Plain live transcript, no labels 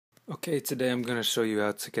Okay, today I'm going to show you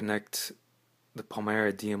how to connect the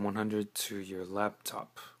Pomera DM100 to your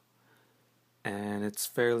laptop. And it's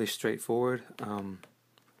fairly straightforward.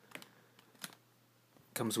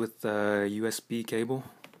 Comes with a USB cable.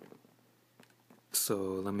 So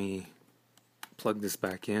let me plug this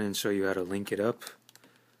back in and show you how to link it up.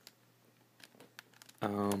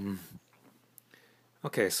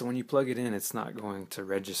 Okay, so when you plug it in, it's not going to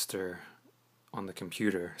register on the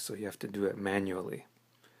computer, so you have to do it manually.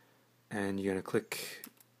 And you're going to click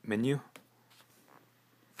Menu,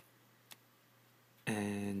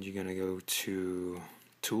 and you're going to go to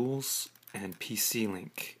Tools and PC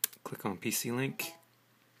Link. Click on PC Link,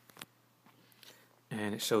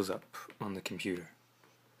 and it shows up on the computer.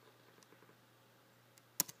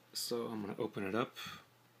 So I'm going to open it up,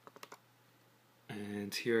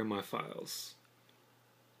 and here are my files.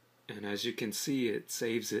 And as you can see, it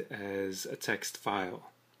saves it as a text file.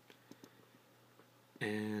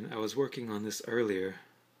 And I was working on this earlier,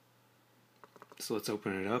 so let's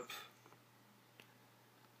open it up.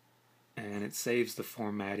 And it saves the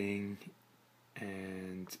formatting,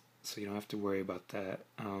 and so you don't have to worry about that.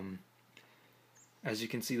 As you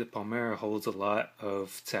can see, the Pomera holds a lot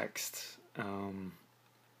of text.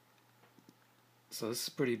 So this is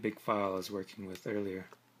a pretty big file I was working with earlier.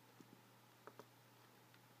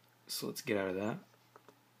 So let's get out of that.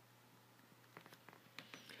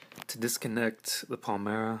 To disconnect the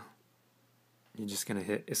Pomera, you're just going to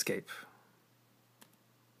hit Escape.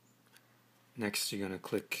 Next, you're going to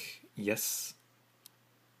click Yes.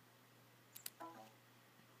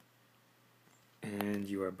 And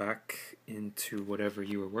you are back into whatever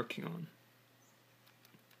you were working on.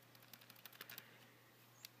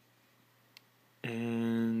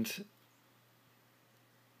 And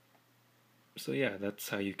so yeah, that's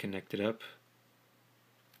how you connect it up.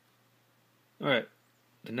 Alright,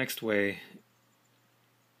 the next way,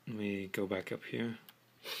 let me go back up here.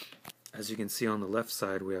 As you can see on the left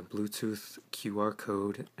side, we have Bluetooth, QR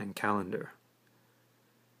code, and calendar.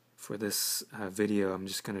 For this video, I'm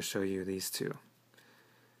just going to show you these two.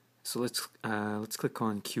 So let's click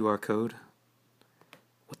on QR code.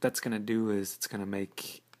 What that's going to do is it's going to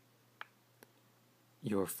make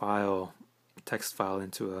your file, text file,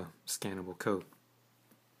 into a scannable code.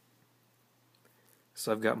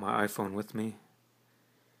 So I've got my iPhone with me.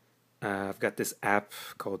 I've got this app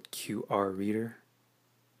called QR Reader.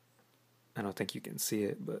 I don't think you can see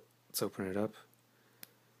it, but let's open it up.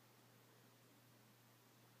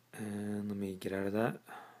 And let me get out of that.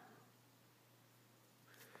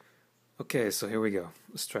 Okay, so here we go.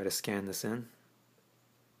 Let's try to scan this in.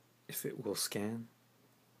 If it will scan.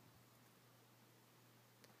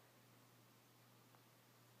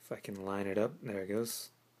 If I can line it up, there it goes.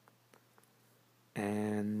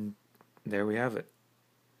 And there we have it.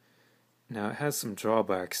 Now it has some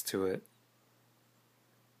drawbacks to it.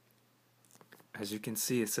 As you can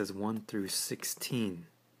see, it says 1 through 16.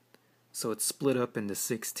 So it's split up into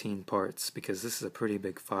 16 parts because this is a pretty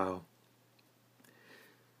big file.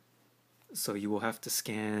 So you will have to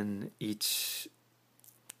scan each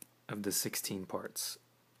of the 16 parts.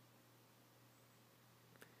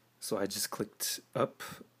 So I just clicked up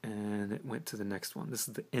and it went to the next one. This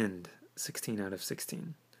is the end, 16 out of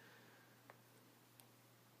 16.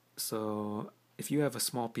 So if you have a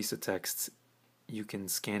small piece of text, you can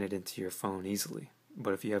scan it into your phone easily.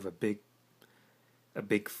 But if you have a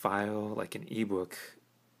big file like an ebook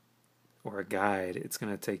or a guide, it's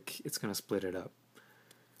gonna split it up.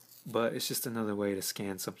 But it's just another way to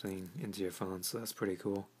scan something into your phone, so that's pretty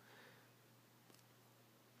cool.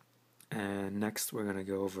 And next we're gonna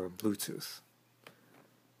go over Bluetooth.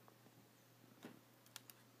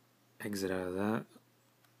 Exit out of that.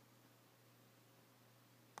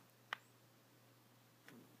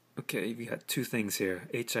 Okay, we got two things here,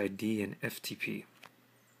 HID and FTP.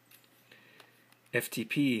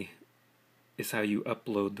 FTP is how you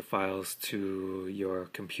upload the files to your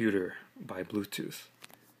computer by Bluetooth.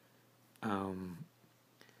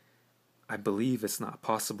 I believe it's not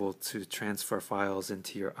possible to transfer files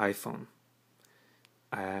into your iPhone.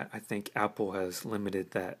 I think Apple has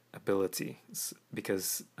limited that ability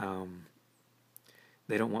because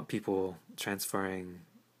they don't want people transferring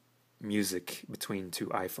music between two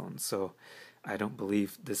iPhones. So I don't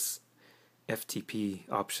believe this FTP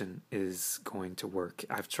option is going to work.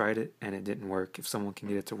 I've tried it and it didn't work. If someone can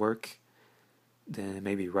get it to work, then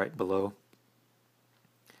maybe right below.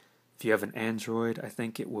 If you have an Android, I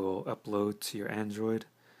think it will upload to your Android,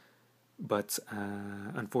 but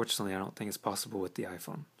unfortunately I don't think it's possible with the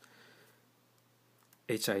iPhone.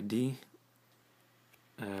 HID,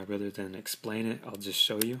 rather than explain it, I'll just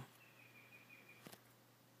show you.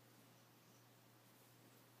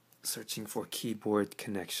 searching for keyboard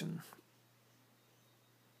connection.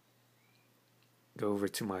 Go over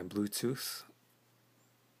to my Bluetooth,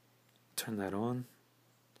 turn that on.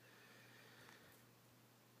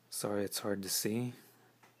 Sorry, it's hard to see.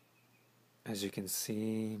 As you can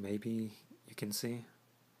see, maybe you can see,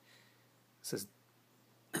 it says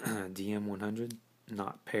DM100,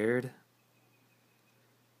 not paired.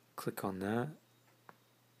 Click on that,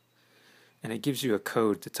 and it gives you a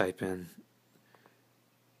code to type in.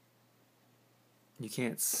 You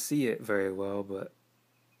can't see it very well, but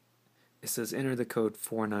it says enter the code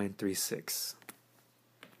 4936.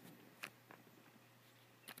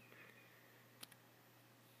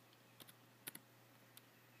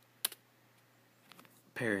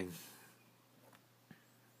 Pairing.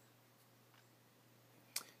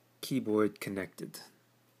 Keyboard connected.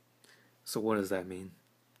 So what does that mean?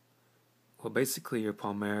 Well, basically your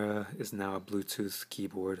Pomera is now a Bluetooth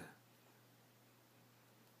keyboard.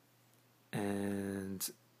 And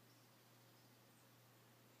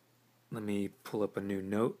let me pull up a new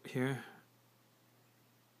note here.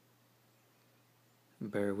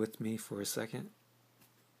 Bear with me for a second.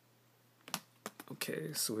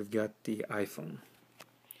 Okay, so we've got the iPhone.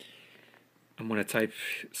 I'm going to type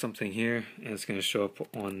something here, and it's going to show up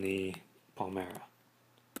on the Pomera,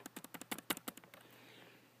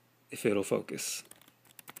 if it'll focus.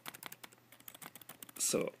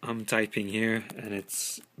 So I'm typing here, and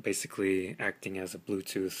it's basically acting as a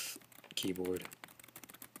Bluetooth keyboard.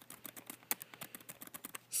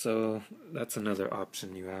 So that's another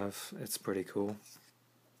option you have. It's pretty cool.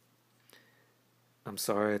 I'm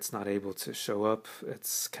sorry it's not able to show up.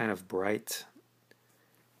 It's kind of bright.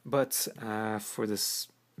 But for this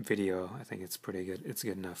video, I think it's pretty good. It's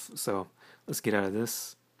good enough. So let's get out of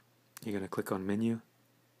this. You're going to click on menu.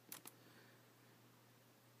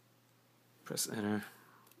 Press enter.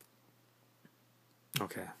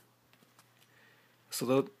 Okay.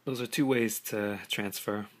 So those are two ways to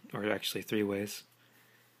transfer, or actually three ways.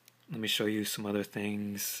 Let me show you some other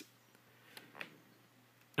things.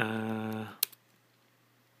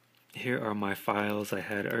 Here are my files I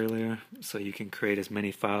had earlier, so you can create as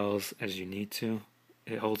many files as you need to.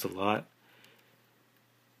 It holds a lot.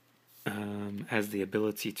 Has the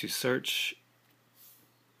ability to search.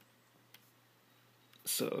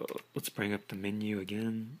 So let's bring up the menu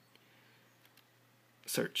again.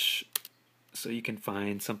 Search. So you can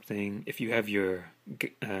find something. If you have your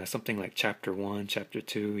something like chapter 1, chapter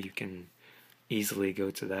 2, you can easily go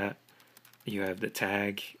to that. You have the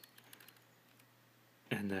tag,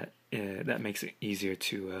 and that makes it easier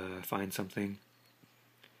to find something.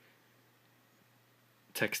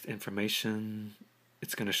 Text information.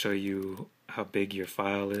 It's going to show you how big your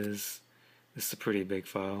file is. This is a pretty big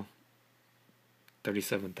file.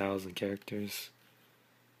 37,000 characters.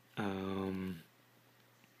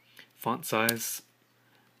 Font size.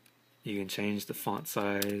 You can change the font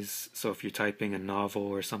size. So if you're typing a novel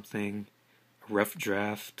or something, a rough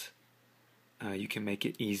draft, you can make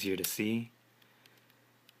it easier to see.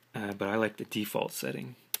 But I like the default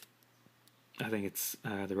setting. I think it's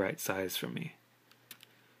the right size for me.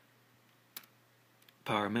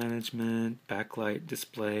 Power management, backlight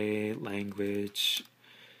display, language,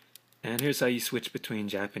 and here's how you switch between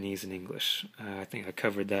Japanese and English. I think I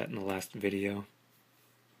covered that in the last video.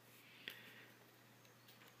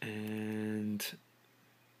 And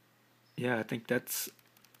yeah, I think that's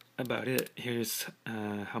about it. Here's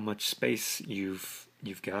how much space you've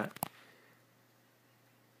got.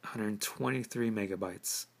 123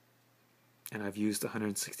 megabytes, and I've used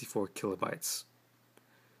 164 kilobytes.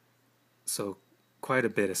 So quite a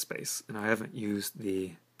bit of space, and I haven't used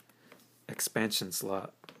the expansion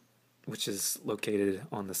slot, which is located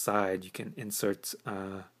on the side. You can insert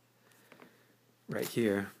right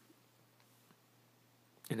here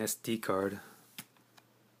an SD card,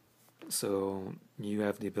 so you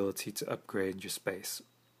have the ability to upgrade your space.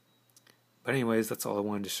 But anyways, that's all I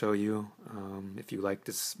wanted to show you. If you like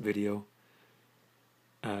this video,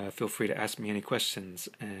 feel free to ask me any questions,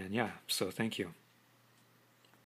 and yeah, so thank you.